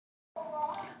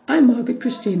I'm Margaret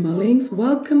Christine Mullings.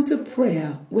 Welcome to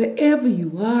prayer. Wherever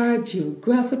you are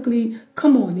geographically,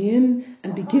 come on in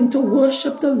and begin to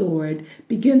worship the Lord.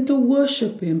 Begin to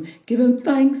worship Him. Give Him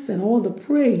thanks and all the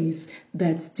praise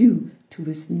that's due to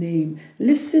His name.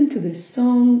 Listen to this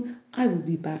song. I will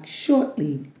be back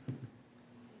shortly.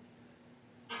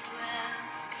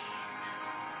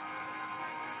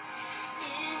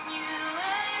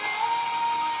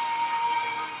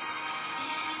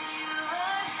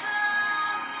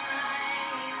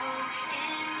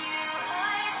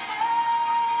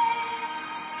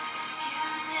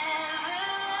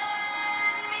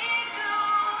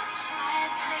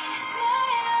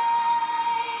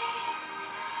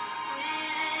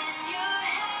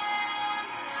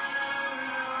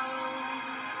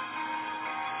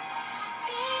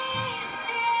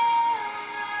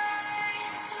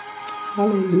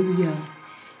 Hallelujah.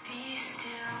 Be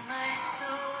still, my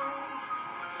soul.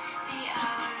 The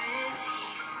hour is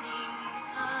hastening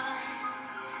on,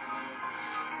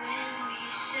 when we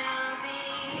shall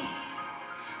be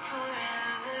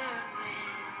forever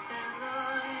with the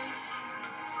Lord.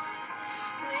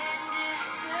 When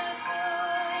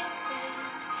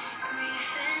disappointment,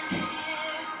 grief, and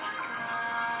fear are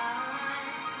gone,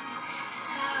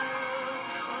 sorrow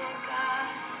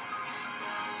forgot,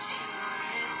 love's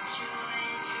purest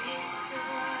joys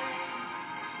restored.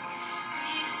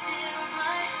 Be still,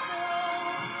 my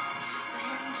soul,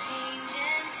 when change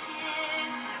and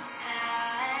tears are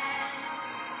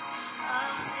past,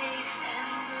 all safe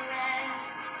and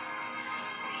blessed,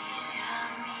 we shall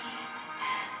meet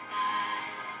at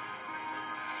last.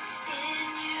 In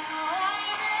you I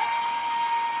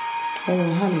rest. Oh,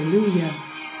 hallelujah. In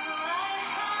you I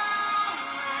found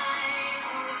my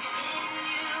hope. In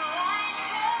you I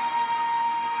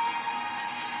trust.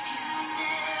 You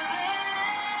never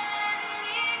let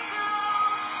me go.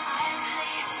 I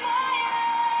place my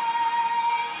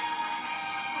life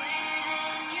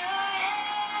within your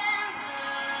hands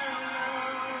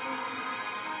alone.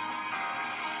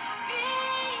 Be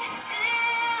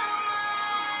still,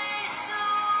 my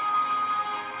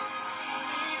soul.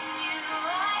 In you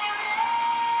I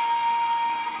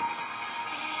rest.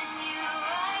 In you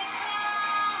I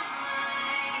found my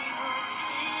hope.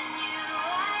 In you I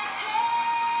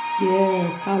trust.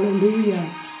 Yes, hallelujah.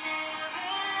 Never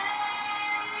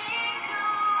let me go.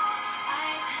 I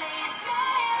place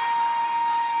my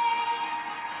life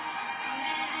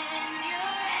within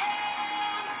your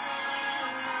hands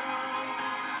alone.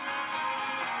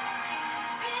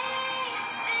 Be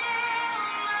still,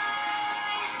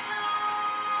 my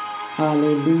soul.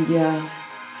 Hallelujah.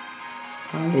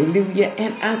 Hallelujah.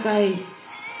 And as I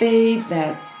fade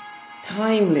that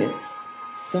timeless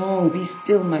song, Be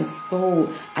Still My Soul,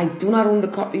 I do not own the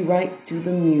copyright to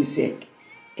the music.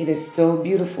 It is so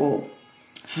beautiful.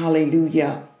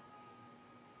 Hallelujah.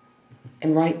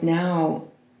 And right now,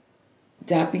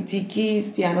 Deputy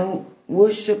Keys Piano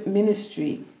Worship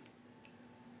Ministry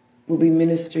will be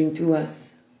ministering to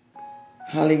us.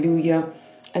 Hallelujah.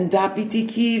 And Deputy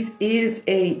Keys is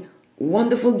a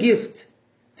wonderful gift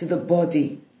to the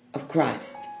body of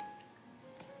Christ.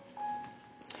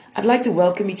 I'd like to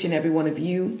welcome each and every one of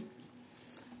you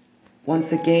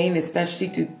once again, especially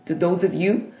to those of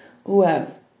you who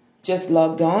have just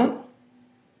logged on.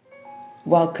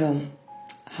 Welcome.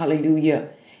 Hallelujah.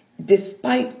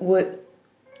 Despite what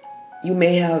you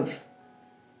may have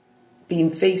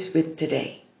been faced with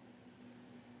today,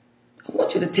 I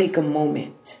want you to take a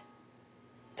moment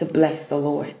to bless the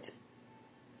Lord,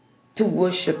 to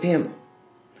worship Him,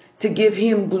 to give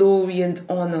Him glory and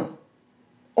honor,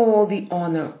 all the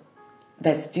honor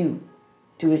that's due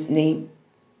to His name.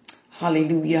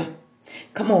 Hallelujah.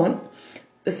 Come on.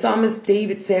 The psalmist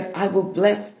David said, I will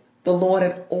bless the Lord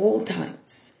at all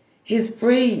times. His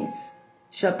praise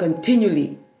shall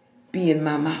continually be in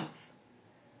my mouth.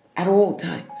 At all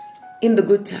times. In the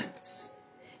good times.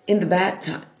 In the bad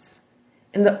times.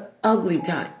 In the ugly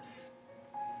times.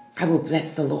 I will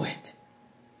bless the Lord.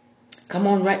 Come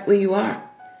on, right where you are.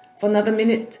 For another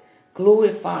minute,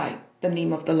 glorify the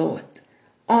name of the Lord.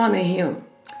 Honor Him.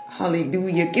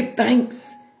 Hallelujah. Give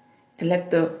thanks. And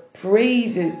let the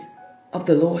praises of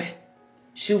the Lord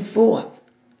shoot forth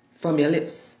from your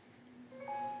lips.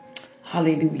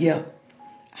 Hallelujah.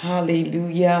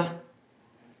 Hallelujah.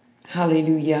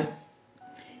 Hallelujah.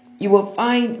 You will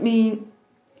find me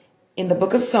in the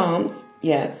book of Psalms.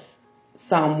 Yes,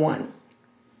 Psalm 1.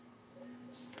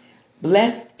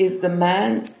 Blessed is the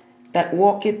man that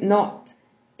walketh not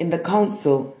in the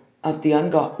counsel of the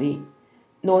ungodly,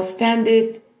 nor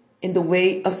standeth in the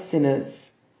way of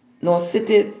sinners, nor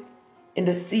sitteth in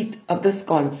the seat of the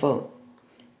scornful.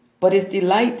 But his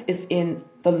delight is in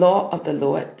the law of the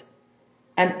Lord,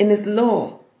 and in his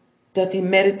law doth he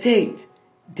meditate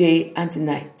day and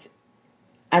night.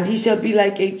 And he shall be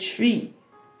like a tree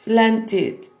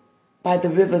planted by the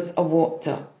rivers of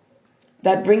water,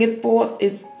 that bringeth forth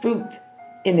his fruit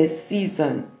in his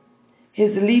season.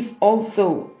 His leaf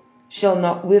also shall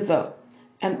not wither,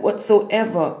 and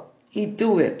whatsoever he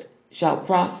doeth shall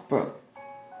prosper.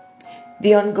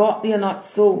 The ungodly are not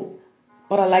so,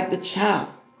 but are like the chaff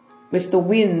which the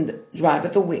wind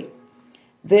driveth away.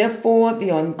 Therefore the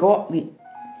ungodly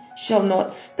shall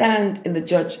not stand in the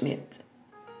judgment,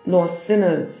 nor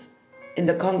sinners in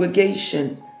the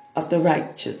congregation of the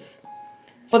righteous.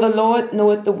 For the Lord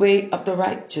knoweth the way of the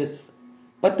righteous,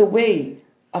 but the way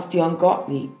of the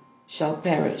ungodly shall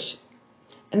perish.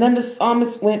 And then the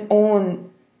psalmist went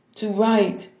on to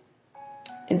write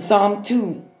in Psalm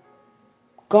 2,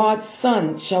 God's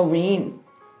Son shall reign.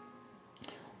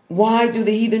 Why do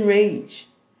the heathen rage,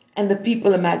 and the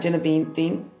people imagine a vain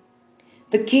thing?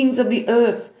 The kings of the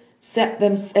earth set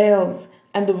themselves,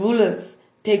 and the rulers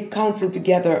take counsel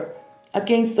together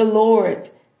against the Lord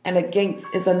and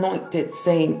against his anointed,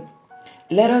 saying,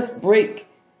 Let us break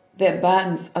their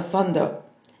bands asunder,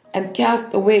 and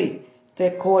cast away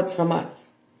their cords from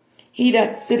us. He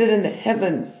that sitteth in the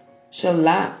heavens shall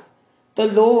laugh. The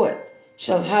Lord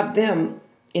shall have them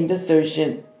in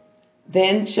desertion.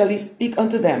 Then shall he speak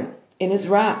unto them in his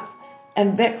wrath,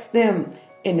 and vex them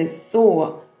in his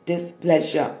sore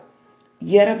displeasure.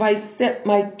 Yet have I set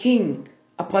my king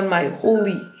upon my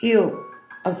holy hill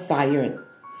of Zion.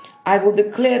 I will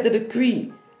declare the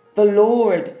decree. The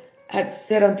Lord hath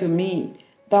said unto me,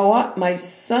 Thou art my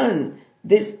son,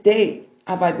 this day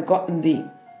have I begotten thee.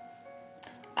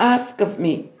 Ask of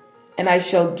me, and I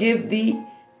shall give thee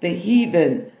the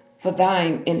heathen for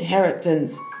thine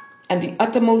inheritance, and the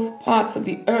uttermost parts of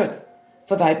the earth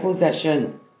for thy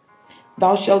possession.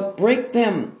 Thou shalt break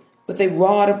them with a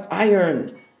rod of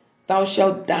iron. Thou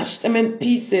shalt dash them in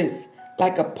pieces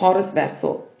like a potter's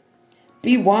vessel.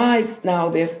 Be wise now,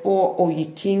 therefore, O ye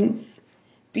kings.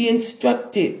 Be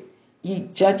instructed, ye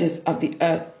judges of the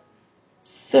earth.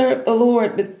 Serve the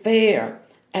Lord with fear,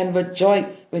 and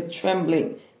rejoice with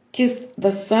trembling. Kiss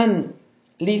the Son,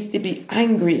 lest he be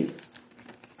angry,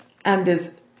 and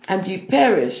ye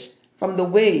perish from the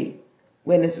way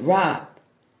when his wrath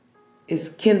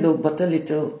is kindled but a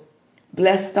little.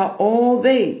 Blessed are all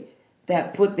they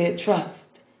that put their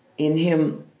trust in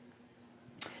him.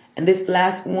 And this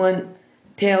last one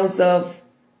tells of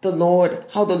the Lord,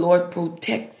 how the Lord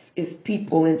protects his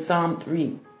people in Psalm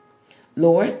 3.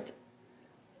 Lord,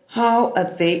 how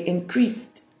have they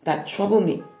increased that trouble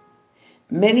me?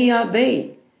 Many are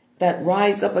they that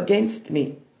rise up against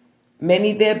me.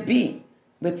 Many there be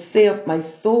which say of my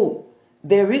soul,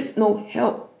 there is no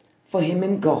help for him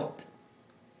in God.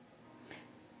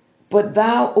 But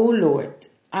thou, O Lord,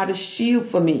 art a shield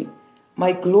for me,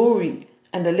 my glory,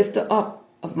 and the lifter up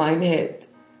of mine head.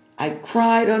 I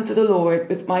cried unto the Lord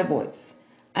with my voice,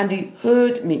 and he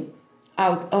heard me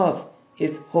out of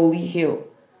his holy hill.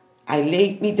 I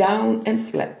laid me down and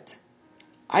slept.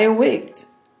 I awaked,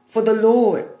 for the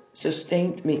Lord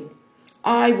sustained me.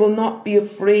 I will not be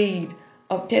afraid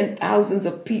of 10,000s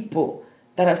of people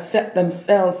that have set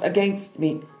themselves against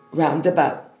me round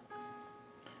about.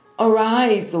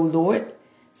 Arise, O Lord,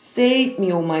 save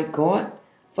me, O my God,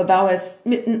 for thou hast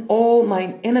smitten all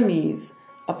mine enemies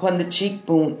upon the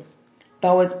cheekbone.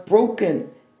 Thou hast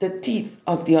broken the teeth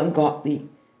of the ungodly.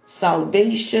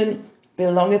 Salvation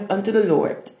belongeth unto the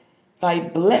Lord. Thy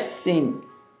blessing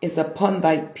is upon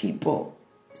thy people.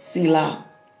 Selah.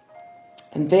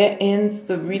 And there ends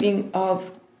the reading of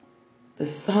the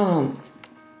Psalms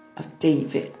of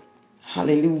David.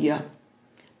 Hallelujah.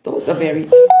 Those are very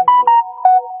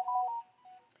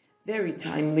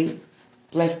timely.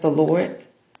 Bless the Lord.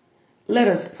 Let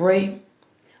us pray.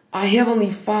 Our Heavenly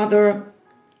Father,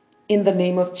 in the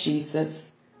name of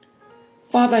Jesus.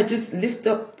 Father, I just lift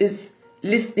up this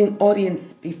listening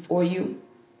audience before you.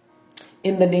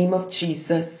 In the name of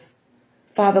Jesus.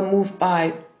 Father, move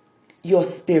by your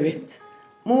Spirit.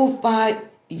 Move by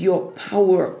your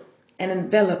power and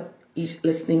envelop each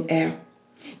listening ear.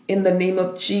 In the name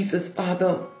of Jesus,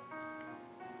 Father,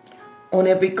 on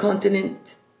every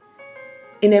continent,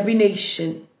 in every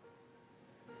nation,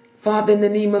 Father, in the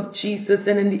name of Jesus,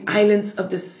 and in the islands of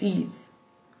the seas,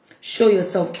 show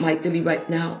yourself mightily right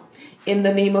now. In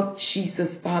the name of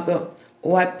Jesus, Father.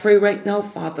 Oh, I pray right now,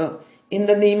 Father, in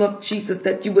the name of Jesus,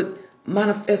 that you would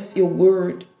manifest your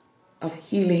word of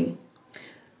healing,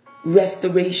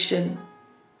 restoration,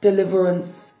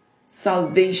 deliverance,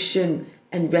 salvation,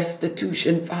 and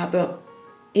restitution, Father.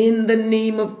 In the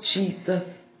name of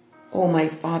Jesus, oh my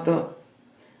Father.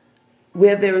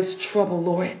 where there is trouble,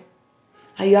 Lord.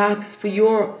 I ask for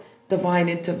your divine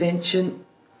intervention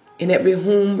in every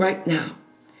home right now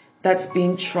that's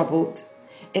being troubled,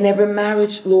 in every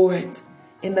marriage, Lord,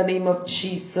 in the name of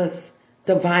Jesus,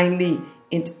 divinely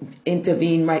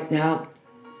intervene right now.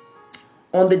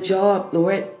 On the job,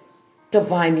 Lord,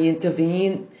 divinely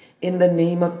intervene in the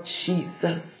name of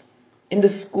Jesus. In the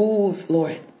schools,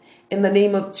 Lord, in the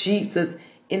name of Jesus.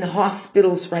 In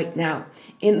hospitals right now,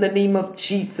 in the name of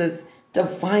Jesus,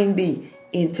 divinely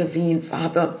intervene,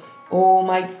 Father. Oh,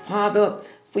 my Father,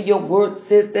 for your word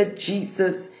says that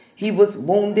Jesus, he was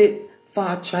wounded for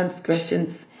our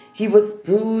transgressions. He was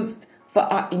bruised for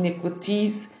our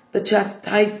iniquities. The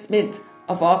chastisement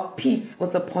of our peace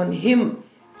was upon him,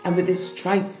 and with his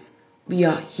stripes we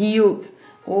are healed.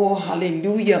 Oh,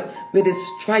 hallelujah. With his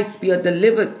stripes we are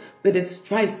delivered. With his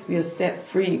stripes we are set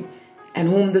free. And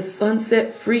whom the Son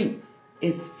set free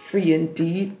is free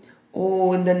indeed.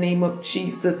 Oh, in the name of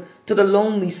Jesus, to the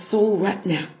lonely soul right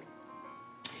now,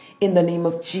 in the name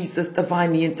of Jesus,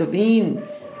 divinely intervene.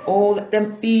 Oh, let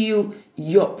them feel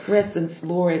your presence,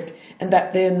 Lord, and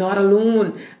that they're not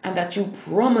alone, and that you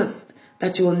promised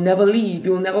that you will never leave,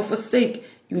 you will never forsake.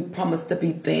 You promised to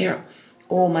be there.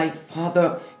 Oh, my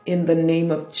Father, in the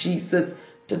name of Jesus,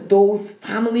 to those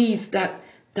families that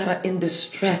are in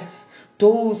distress,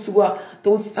 those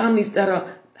families that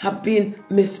have been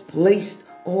misplaced.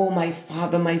 Oh, my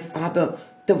Father,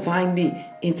 divinely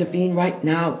intervene right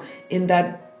now in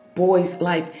that boy's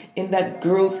life, in that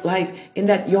girl's life, in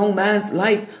that young man's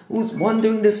life who's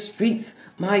wandering the streets.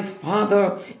 My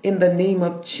Father, in the name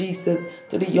of Jesus,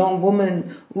 to the young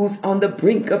woman who's on the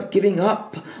brink of giving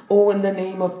up. Oh, in the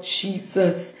name of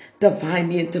Jesus,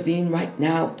 divinely intervene right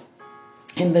now.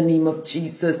 In the name of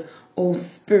Jesus, oh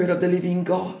Spirit of the living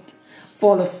God,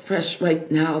 fall afresh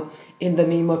right now in the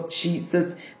name of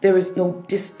Jesus. There is no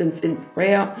distance in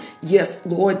prayer. Yes,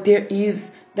 Lord, there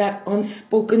is that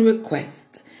unspoken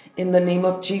request in the name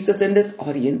of Jesus in this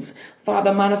audience.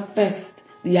 Father, manifest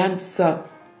the answer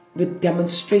with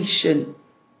demonstration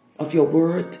of your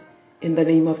word in the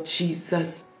name of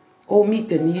Jesus. Oh, meet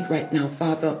the need right now,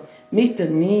 Father. Meet the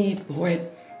need, Lord,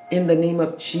 in the name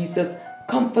of Jesus.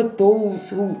 Comfort those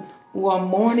who are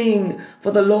mourning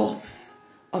for the loss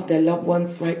of their loved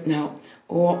ones right now,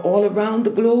 or all around the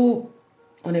globe,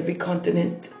 on every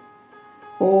continent,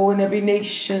 or in every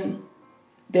nation.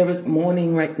 There is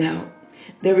mourning right now.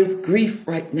 There is grief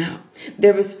right now.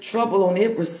 There is trouble on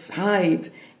every side.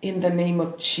 In the name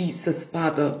of Jesus,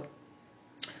 Father,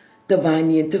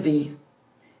 divinely intervene.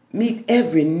 Meet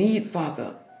every need,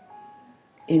 Father.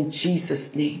 In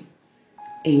Jesus' name,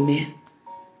 amen.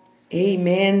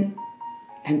 Amen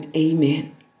and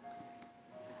amen.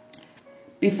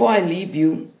 Before I leave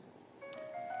you,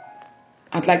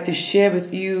 I'd like to share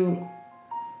with you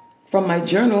from my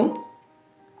journal,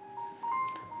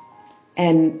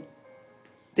 and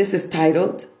this is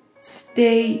titled,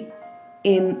 Stay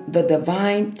in the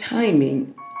Divine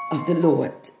Timing of the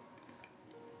Lord.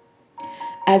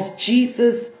 As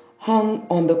Jesus hung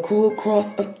on the cruel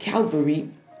cross of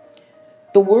Calvary,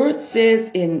 the word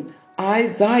says in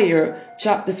Isaiah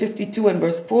chapter 52 and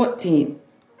verse 14,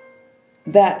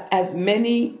 that as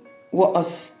many were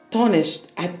astonished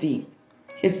at thee,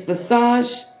 his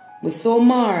visage was so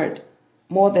marred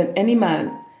more than any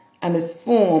man, and his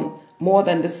form more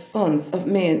than the sons of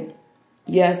men.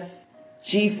 Yes,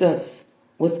 Jesus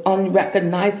was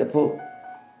unrecognizable,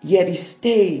 yet he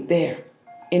stayed there,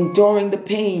 enduring the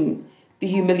pain, the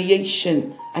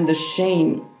humiliation, and the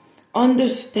shame.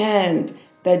 Understand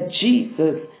that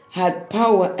Jesus had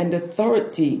power and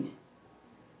authority,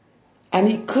 and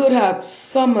he could have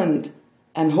summoned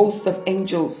an host of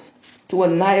angels to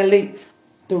annihilate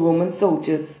the Roman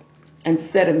soldiers and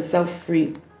set himself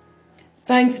free.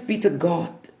 Thanks be to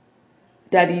God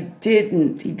that he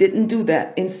didn't do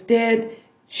that. Instead,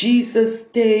 Jesus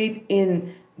stayed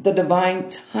in the divine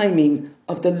timing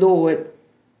of the Lord,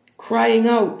 crying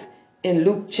out in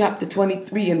Luke chapter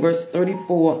 23 and verse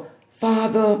 34,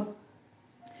 Father,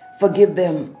 forgive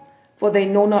them, for they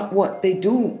know not what they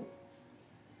do.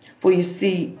 For you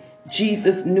see,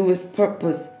 Jesus knew his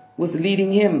purpose was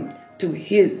leading him to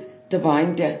his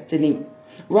divine destiny.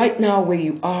 Right now where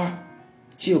you are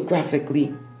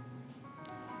geographically,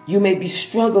 you may be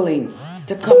struggling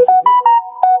to come to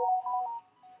grips,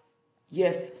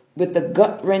 yes, with the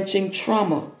gut-wrenching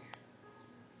trauma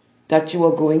that you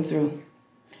are going through.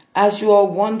 As you are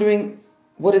wondering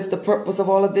what is the purpose of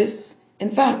all of this, in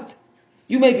fact,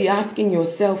 you may be asking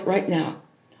yourself right now,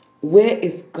 where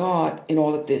is God in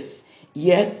all of this?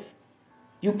 Yes,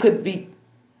 you could be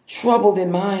troubled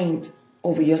in mind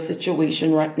over your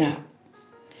situation right now.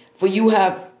 For you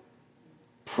have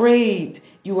prayed,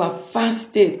 you have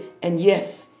fasted, and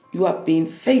yes, you have been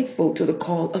faithful to the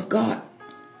call of God.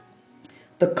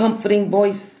 The comforting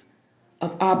voice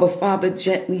of Abba Father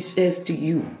gently says to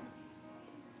you,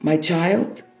 my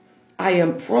child, I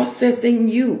am processing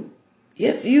you,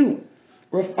 yes you,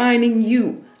 refining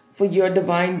you for your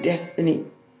divine destiny,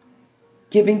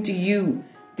 giving to you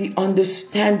the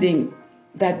understanding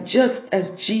that just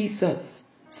as Jesus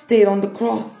stayed on the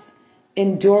cross,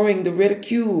 enduring the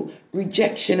ridicule,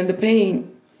 rejection, and the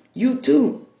pain, you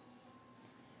too,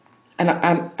 and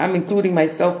I'm including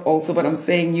myself also, but I'm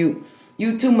saying you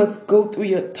too must go through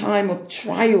your time of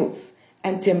trials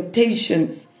and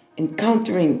temptations,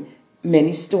 encountering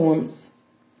many storms.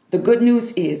 The good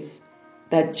news is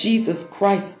that Jesus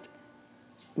Christ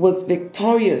was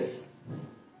victorious,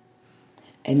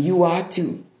 and you are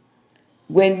too.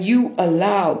 When you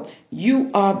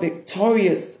are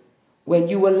victorious when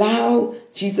you allow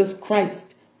Jesus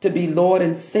Christ to be Lord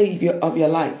and Savior of your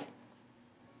life,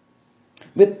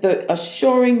 with the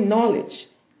assuring knowledge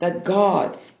that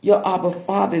God, your Abba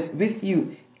Father, is with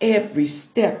you every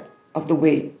step of the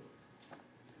way.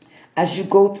 As you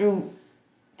go through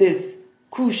this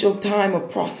crucial time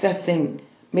of processing,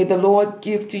 may the Lord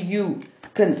give to you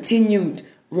continued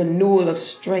renewal of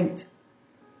strength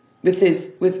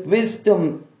with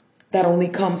wisdom that only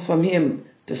comes from Him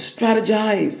to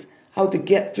strategize how to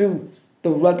get through the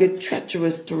rugged,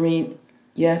 treacherous terrain.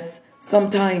 Yes,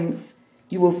 sometimes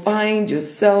you will find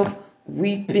yourself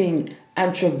weeping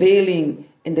and travailing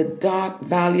in the dark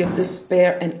valley of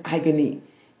despair and agony.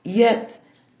 Yet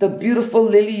the beautiful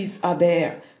lilies are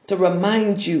there to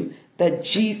remind you that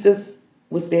Jesus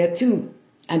was there too,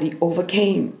 and He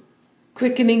overcame,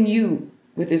 quickening you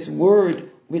with His word,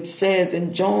 which says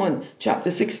in John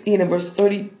chapter 16 and verse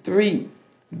 33,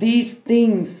 these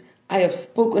things I have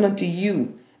spoken unto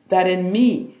you, that in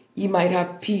me ye might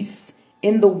have peace.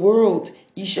 In the world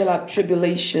ye shall have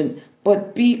tribulation,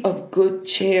 but be of good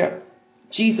cheer.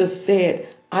 Jesus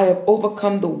said, I have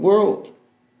overcome the world.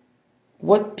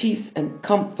 What peace and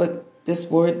comfort this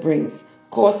word brings,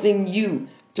 causing you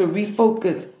to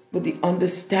refocus with the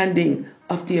understanding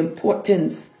of the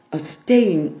importance of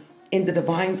staying in the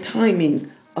divine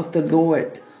timing of the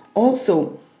Lord.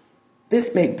 Also,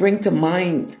 this may bring to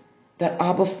mind that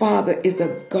Abba Father is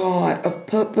a God of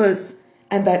purpose,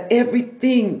 and that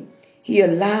everything He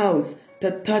allows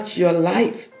to touch your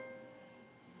life,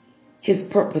 His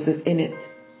purpose is in it.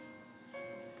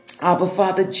 Abba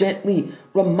Father gently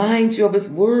reminds you of His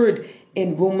word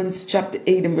in Romans chapter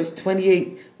 8 and verse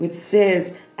 28, which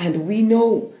says, and we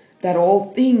know that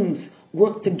all things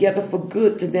work together for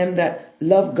good to them that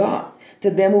love God,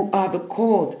 to them who are the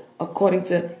called according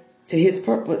to His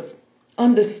purpose.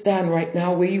 Understand right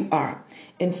now where you are.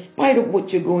 In spite of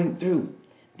what you're going through,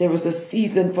 there is a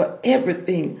season for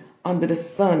everything under the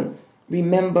sun.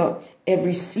 Remember,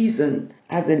 every season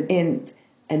has an end,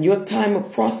 and your time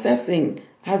of processing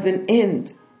has an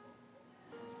end,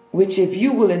 which if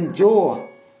you will endure,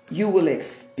 you will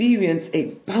experience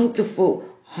a bountiful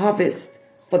harvest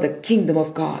for the kingdom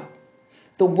of God.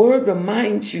 The word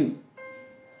reminds you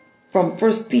from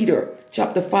 1 Peter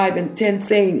chapter 5 and 10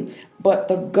 saying, but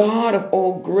the God of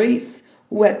all grace,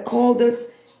 who had called us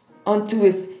unto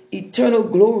His eternal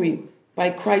glory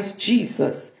by Christ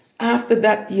Jesus, after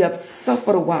that ye have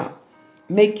suffered a while,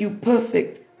 make you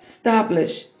perfect,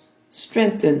 establish,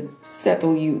 strengthen,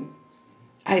 settle you.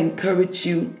 I encourage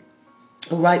you,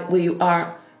 right where you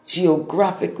are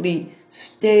geographically,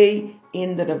 stay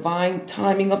in the divine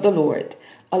timing of the Lord.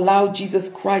 Allow Jesus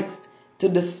Christ to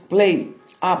display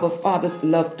Abba Father's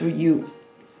love through you.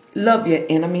 Love your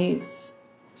enemies.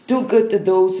 Do good to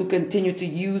those who continue to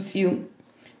use you.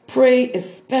 Pray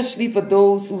especially for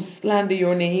those who slander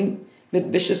your name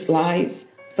with vicious lies.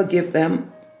 Forgive them.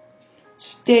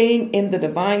 Staying in the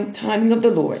divine timing of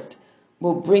the Lord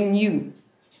will bring you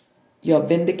your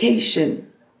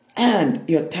vindication and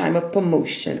your time of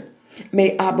promotion.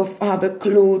 May Abba Father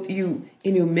clothe you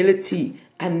in humility,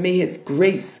 and may His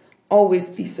grace always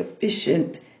be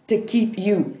sufficient to keep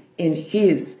you in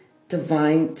His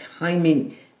divine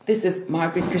timing. This is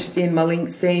Margaret Christine Mulling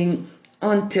saying,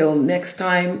 until next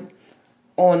time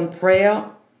on prayer,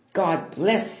 God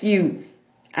bless you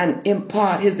and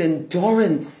impart His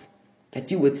endurance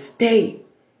that you would stay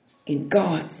in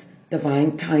God's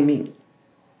divine timing.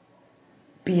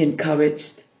 Be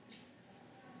encouraged.